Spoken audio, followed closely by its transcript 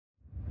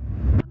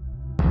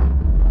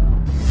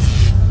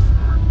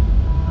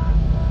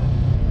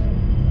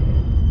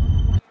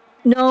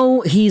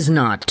No, he's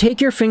not.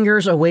 Take your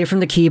fingers away from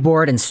the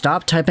keyboard and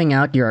stop typing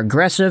out your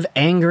aggressive,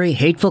 angry,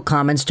 hateful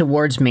comments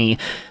towards me.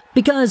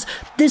 Because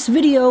this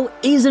video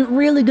isn't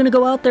really going to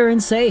go out there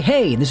and say,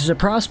 hey, this is a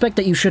prospect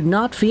that you should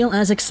not feel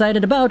as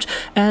excited about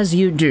as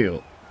you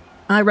do.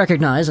 I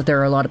recognize that there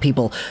are a lot of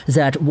people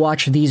that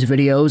watch these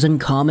videos and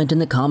comment in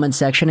the comment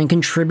section and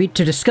contribute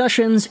to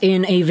discussions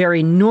in a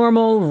very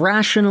normal,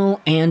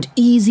 rational, and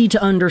easy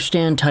to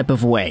understand type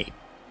of way.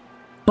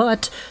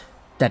 But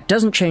that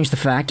doesn't change the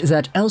fact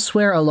that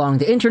elsewhere along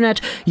the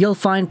internet, you'll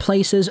find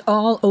places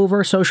all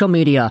over social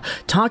media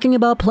talking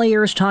about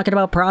players, talking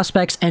about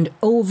prospects, and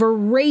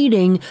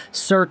overrating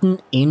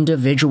certain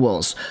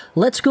individuals.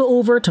 Let's go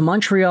over to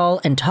Montreal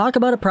and talk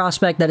about a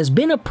prospect that has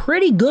been a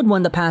pretty good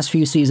one the past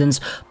few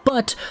seasons,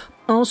 but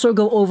also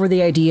go over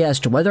the idea as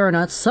to whether or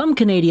not some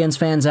Canadiens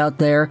fans out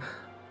there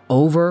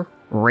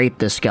overrate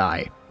this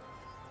guy.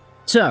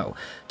 So,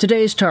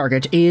 today's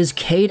target is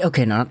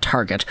okay, not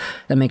target.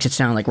 That makes it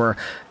sound like we're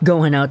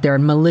going out there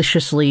and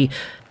maliciously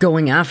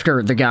going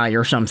after the guy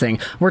or something.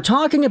 We're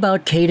talking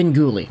about Kaiden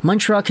Guhle,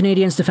 Montreal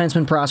Canadiens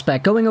defenseman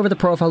prospect. Going over the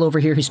profile over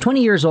here, he's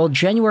 20 years old,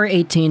 January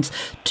 18th,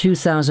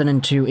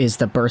 2002 is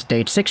the birth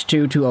date,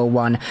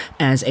 6'2",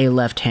 as a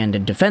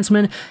left-handed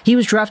defenseman. He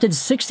was drafted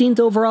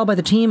 16th overall by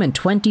the team in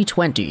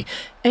 2020.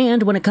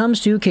 And when it comes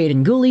to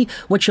Kaiden Guhle,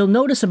 what you'll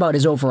notice about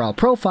his overall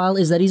profile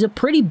is that he's a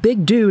pretty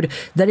big dude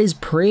that is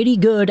pretty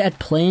good at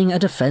playing a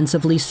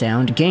defensively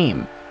sound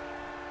game.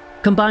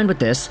 Combined with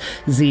this,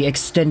 the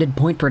extended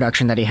point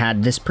production that he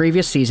had this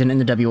previous season in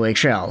the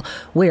WHL,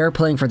 where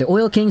playing for the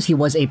Oil Kings he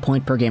was a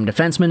point-per-game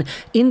defenseman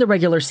in the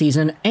regular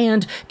season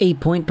and a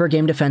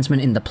point-per-game defenseman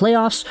in the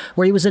playoffs,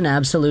 where he was an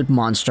absolute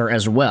monster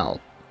as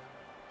well.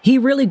 He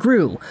really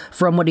grew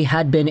from what he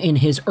had been in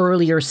his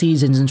earlier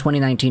seasons in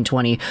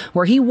 2019-20,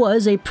 where he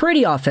was a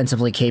pretty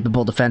offensively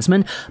capable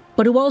defenseman,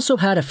 but who also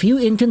had a few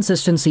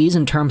inconsistencies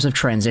in terms of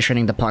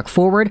transitioning the puck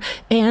forward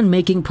and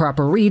making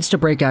proper reads to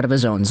break out of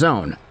his own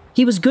zone.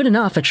 He was good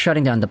enough at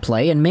shutting down the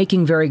play and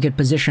making very good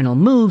positional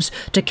moves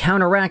to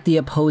counteract the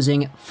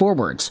opposing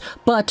forwards.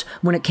 But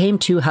when it came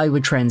to how he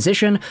would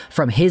transition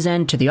from his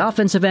end to the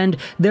offensive end,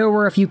 there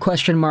were a few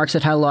question marks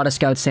that had a lot of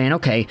scouts saying,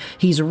 okay,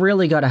 he's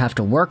really got to have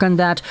to work on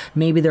that.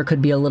 Maybe there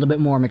could be a little bit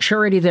more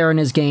maturity there in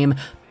his game.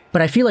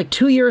 But I feel like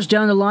 2 years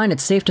down the line,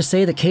 it's safe to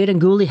say that Kaiden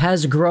Guhle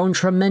has grown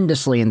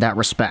tremendously in that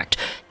respect.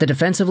 The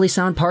defensively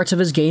sound parts of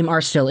his game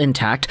are still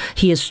intact,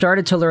 he has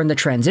started to learn the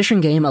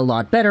transition game a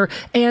lot better,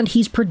 and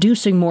he's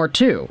producing more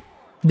too.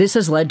 This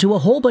has led to a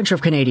whole bunch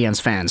of Canadiens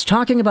fans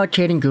talking about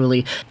Kaiden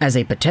Guhle as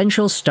a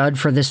potential stud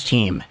for this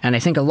team, and I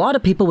think a lot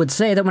of people would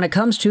say that when it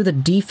comes to the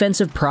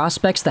defensive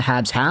prospects the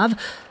Habs have,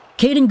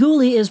 Kaiden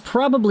Guhle is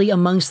probably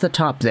amongst the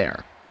top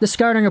there. The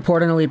scouting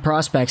report on Elite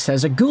Prospects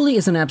says that Guhle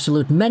is an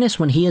absolute menace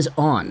when he is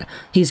on.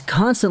 He's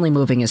constantly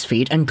moving his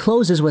feet and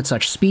closes with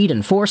such speed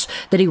and force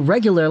that he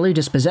regularly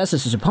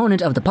dispossesses his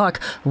opponent of the puck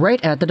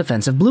right at the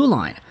defensive blue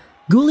line.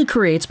 Guhle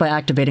creates by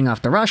activating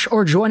off the rush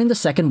or joining the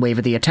second wave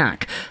of the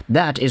attack.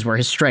 That is where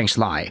his strengths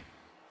lie.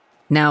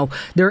 Now,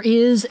 there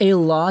is a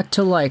lot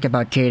to like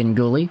about Kaiden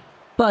Guhle,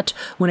 but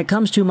when it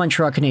comes to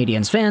Montreal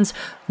Canadiens fans,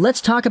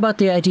 let's talk about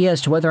the idea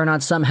as to whether or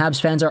not some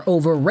Habs fans are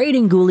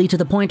overrating Guhle to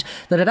the point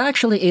that it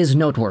actually is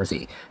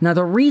noteworthy. Now,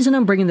 the reason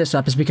I'm bringing this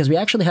up is because we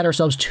actually had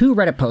ourselves two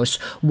Reddit posts,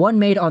 one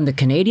made on the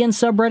Canadian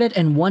subreddit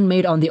and one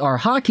made on the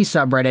R-Hockey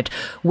subreddit,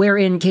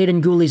 wherein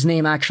Kaiden Guhle's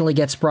name actually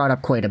gets brought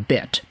up quite a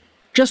bit.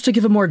 Just to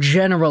give a more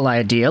general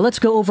idea, let's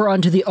go over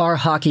onto the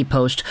R-Hockey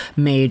post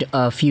made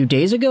a few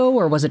days ago,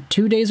 or was it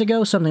 2 days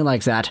ago? Something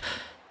like that.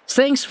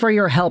 Thanks for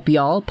your help,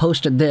 y'all.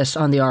 Posted this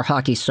on the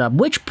R-Hockey sub.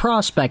 Which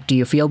prospect do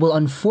you feel will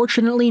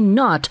unfortunately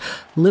not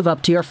live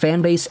up to your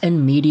fanbase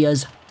and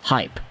media's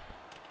hype?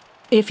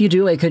 If you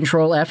do a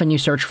Control F and you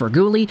search for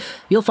Guhle,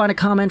 you'll find a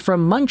comment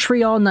from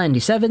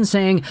Montreal97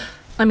 saying,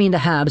 I mean, the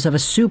Habs have a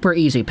super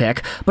easy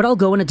pick, but I'll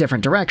go in a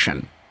different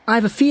direction. I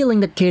have a feeling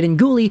that Kaiden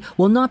Guhle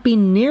will not be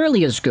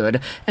nearly as good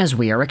as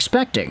we are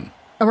expecting.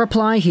 A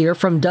reply here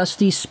from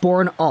Dusty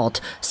Sporn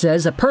Alt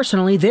says that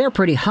personally they're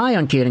pretty high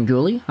on Kaiden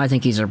Guhle. I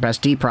think he's their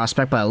best D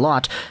prospect by a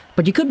lot,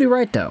 but you could be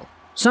right though.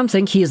 Some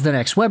think he is the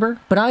next Weber,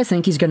 but I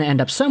think he's going to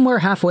end up somewhere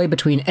halfway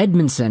between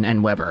Edmondson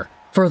and Weber.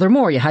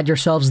 Furthermore, you had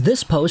yourselves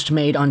this post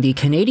made on the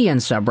Canadian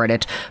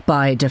subreddit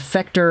by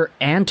Defector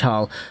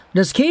Antal.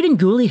 Does Kaiden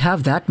Guhle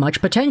have that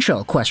much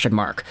potential? ?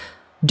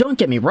 Don't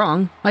get me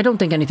wrong, I don't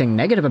think anything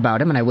negative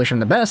about him and I wish him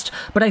the best,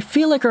 but I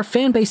feel like our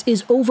fanbase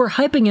is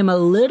overhyping him a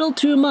little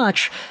too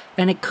much,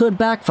 and it could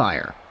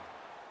backfire.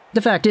 The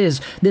fact is,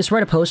 this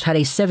Reddit post had a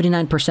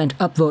 79%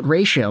 upvote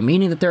ratio,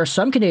 meaning that there are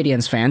some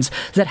Canadiens fans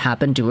that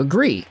happen to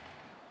agree.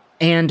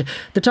 And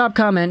the top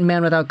comment,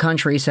 Man Without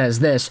Country, says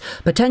this,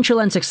 potential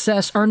and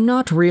success are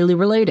not really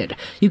related.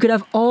 You could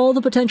have all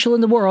the potential in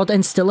the world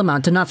and still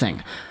amount to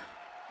nothing.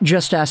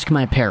 Just ask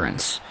my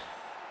parents.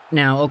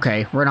 Now,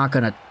 okay, we're not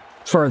gonna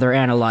further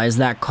analyze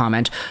that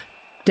comment.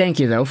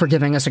 Thank you, though, for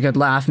giving us a good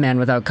laugh, man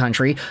without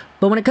country.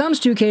 But when it comes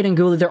to Kaiden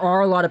Guhle, there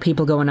are a lot of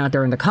people going out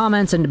there in the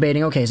comments and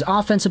debating, okay, his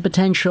offensive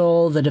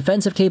potential, the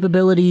defensive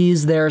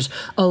capabilities, there's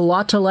a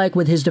lot to like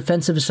with his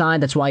defensive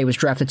side. That's why he was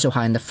drafted so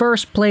high in the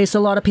first place. A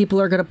lot of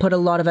people are going to put a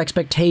lot of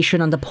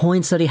expectation on the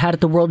points that he had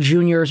at the World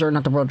Juniors, or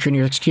not the World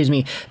Juniors, excuse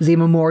me, the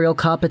Memorial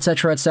Cup,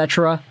 etc.,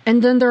 etc.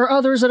 And then there are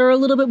others that are a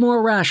little bit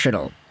more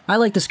rational. I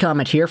like this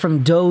comment here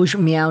from Doge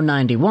Meow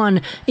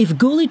 91. If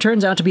Guhle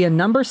turns out to be a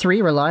number 3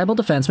 reliable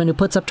defenseman who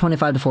puts up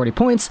 25 to 40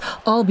 points,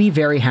 I'll be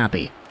very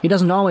happy. He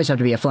doesn't always have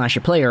to be a flashy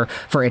player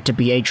for it to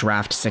be a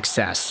draft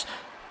success.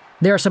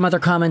 There are some other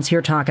comments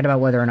here talking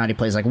about whether or not he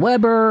plays like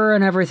Weber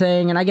and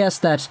everything, and I guess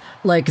that's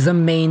like the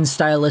main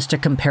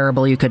stylistic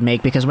comparable you could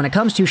make, because when it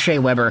comes to Shea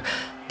Weber,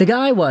 the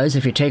guy was,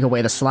 if you take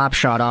away the slap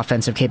shot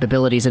offensive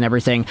capabilities and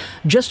everything,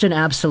 just an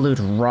absolute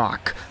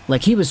rock.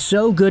 Like, he was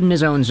so good in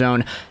his own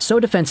zone, so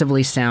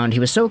defensively sound, he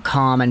was so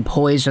calm and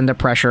poised under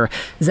pressure,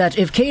 that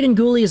if Kaiden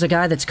Guhle is a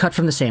guy that's cut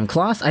from the same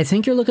cloth, I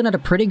think you're looking at a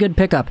pretty good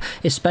pickup,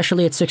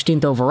 especially at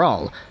 16th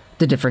overall.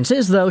 The difference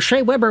is, though,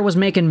 Shea Weber was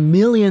making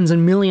millions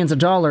and millions of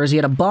dollars, he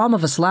had a bomb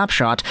of a slap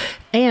shot,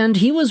 and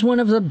he was one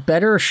of the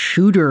better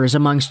shooters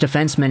amongst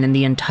defensemen in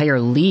the entire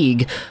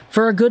league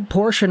for a good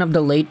portion of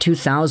the late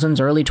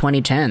 2000s, early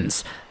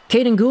 2010s.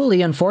 Kaiden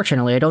Guhle,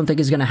 unfortunately, I don't think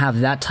is going to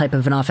have that type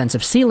of an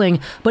offensive ceiling,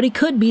 but he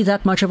could be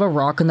that much of a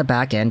rock in the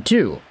back end,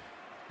 too.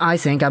 I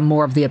think I'm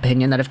more of the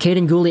opinion that if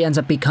Kaiden Guhle ends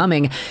up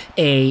becoming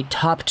a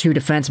top 2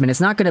 defenseman,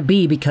 it's not going to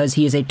be because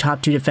he is a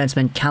top 2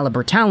 defenseman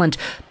caliber talent.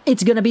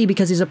 It's going to be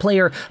because he's a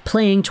player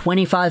playing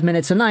 25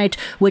 minutes a night,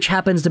 which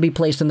happens to be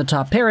placed in the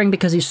top pairing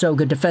because he's so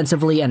good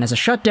defensively and as a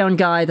shutdown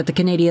guy that the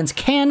Canadiens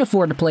can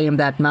afford to play him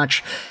that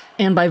much.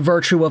 And by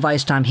virtue of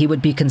ice time, he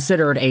would be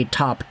considered a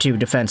top 2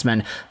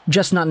 defenseman,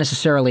 just not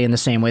necessarily in the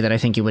same way that I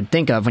think you would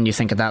think of when you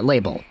think of that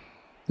label.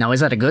 Now,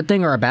 is that a good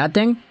thing or a bad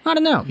thing? I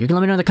don't know. You can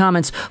let me know in the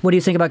comments what do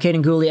you think about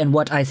Kaiden Guhle and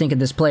what I think of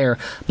this player.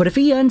 But if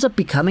he ends up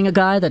becoming a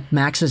guy that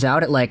maxes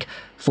out at like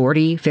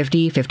 40,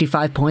 50,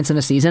 55 points in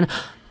a season,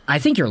 I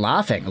think you're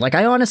laughing. Like,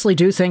 I honestly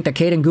do think that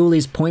Kaiden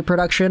Guhle's point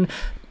production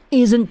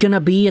isn't going to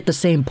be at the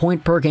same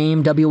point per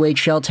game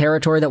WHL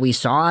territory that we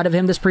saw out of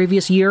him this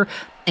previous year.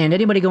 And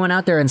anybody going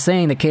out there and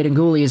saying that Kaiden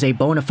Guhle is a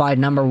bona fide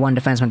number 1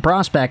 defenseman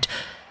prospect,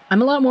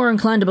 I'm a lot more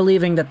inclined to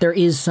believing that there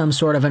is some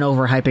sort of an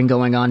overhyping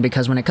going on,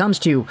 because when it comes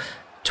to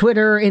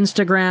Twitter,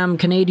 Instagram,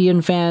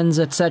 Canadian fans,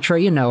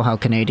 etc. You know how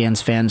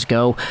Canadiens fans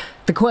go.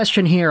 The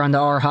question here on the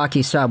R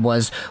Hockey sub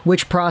was,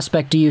 which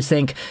prospect do you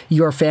think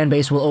your fan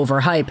base will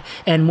overhype?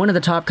 And one of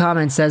the top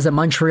comments says that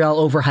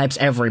Montreal overhypes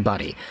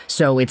everybody.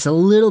 So it's a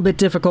little bit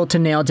difficult to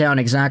nail down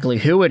exactly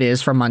who it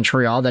is from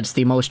Montreal that's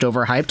the most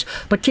overhyped.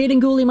 But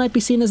Kaiden Guhle might be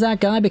seen as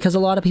that guy because a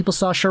lot of people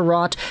saw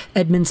Sherratt,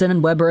 Edmondson,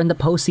 and Weber in the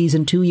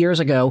postseason 2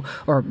 years ago,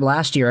 or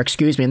last year,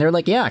 excuse me, and they're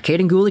like, yeah,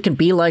 Kaiden Guhle can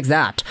be like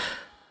that.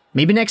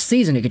 Maybe next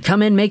season he could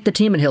come in, make the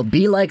team, and he'll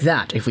be like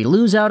that. If we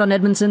lose out on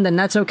Edmondson, then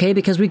that's okay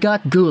because we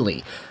got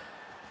Guhle.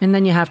 And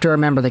then you have to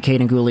remember that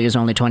Kaiden Guhle is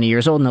only 20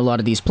 years old, and a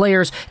lot of these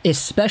players,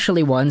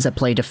 especially ones that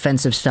play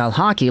defensive-style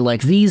hockey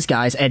like these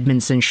guys,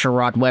 Edmondson,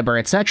 Sherratt, Weber,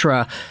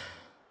 etc.,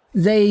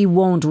 they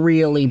won't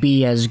really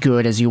be as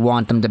good as you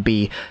want them to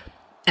be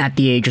at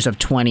the ages of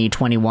 20,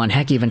 21,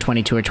 heck, even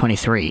 22 or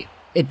 23.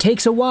 It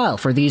takes a while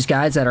for these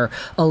guys that are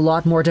a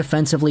lot more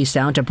defensively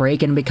sound to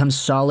break and become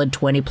solid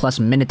 20-plus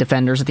minute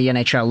defenders at the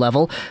NHL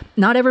level.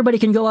 Not everybody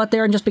can go out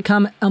there and just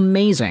become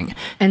amazing.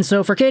 And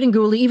so for Kaiden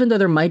Guhle, even though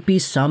there might be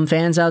some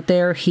fans out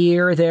there,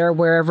 here, there,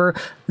 wherever,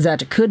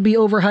 that could be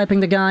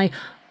overhyping the guy,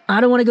 I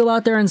don't want to go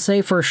out there and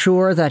say for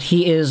sure that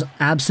he is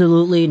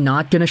absolutely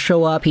not going to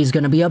show up, he's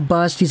going to be a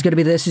bust, he's going to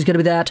be this, he's going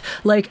to be that.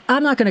 Like,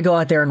 I'm not going to go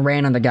out there and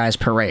rain on the guy's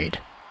parade.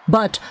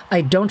 But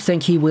I don't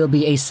think he will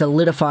be a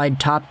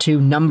solidified top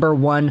 2, number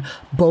 1,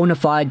 bona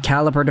fide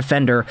caliber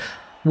defender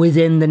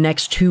within the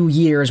next 2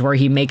 years where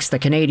he makes the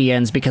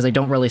Canadiens, because I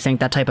don't really think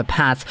that type of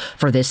path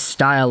for this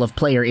style of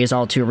player is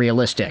all too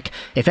realistic.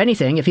 If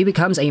anything, if he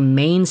becomes a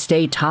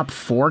mainstay top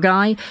 4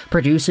 guy,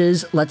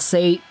 produces, let's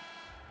say,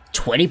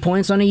 20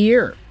 points on a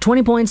year.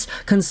 20 points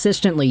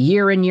consistently,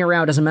 year in, year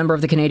out, as a member of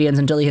the Canadiens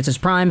until he hits his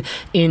prime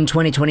in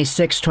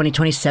 2026,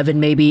 2027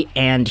 maybe,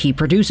 and he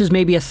produces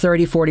maybe a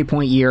 30,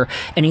 40-point year,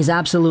 and he's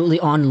absolutely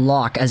on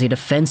lock as a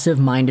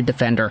defensive-minded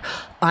defender.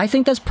 I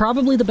think that's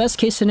probably the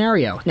best-case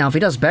scenario. Now, if he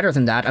does better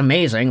than that,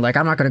 amazing. Like,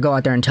 I'm not going to go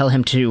out there and tell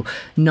him to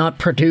not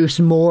produce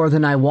more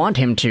than I want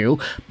him to,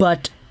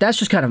 but that's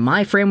just kind of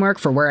my framework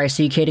for where I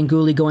see Kaiden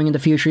Guhle going in the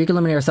future. You can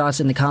let me know your thoughts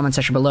in the comment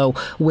section below.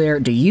 Where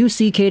do you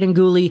see Kaiden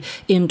Guhle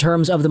in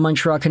terms of the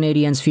Montreal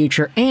Canadiens'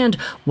 future? And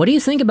what do you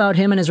think about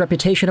him and his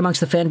reputation amongst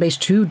the fan base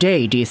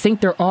today? Do you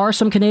think there are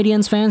some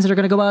Canadiens fans that are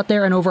going to go out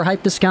there and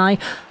overhype this guy?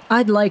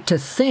 I'd like to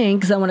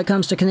think that when it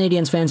comes to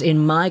Canadiens fans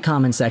in my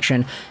comment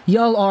section,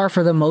 y'all are,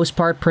 for the most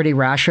part, pretty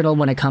rational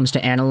when it comes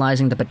to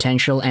analyzing the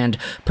potential and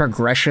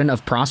progression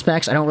of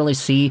prospects. I don't really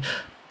see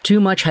too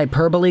much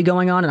hyperbole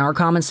going on in our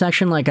comment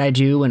section like I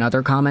do in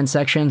other comment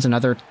sections and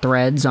other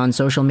threads on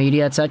social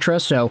media, etc.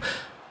 So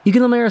You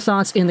can let me know your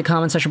thoughts in the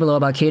comment section below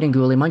about Kaiden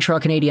Guhle,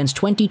 Montreal Canadiens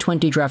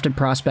 2020 drafted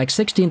prospect,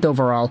 16th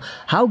overall.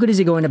 How good is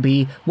he going to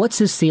be? What's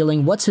his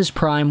ceiling? What's his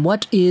prime?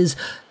 What is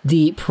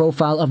the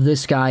profile of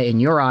this guy in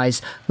your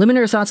eyes? Let me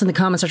know your thoughts in the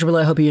comment section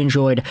below. I hope you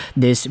enjoyed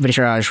this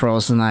video. Juraj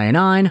rolls the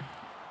 99.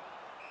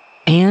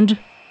 And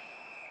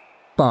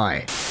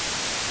bye.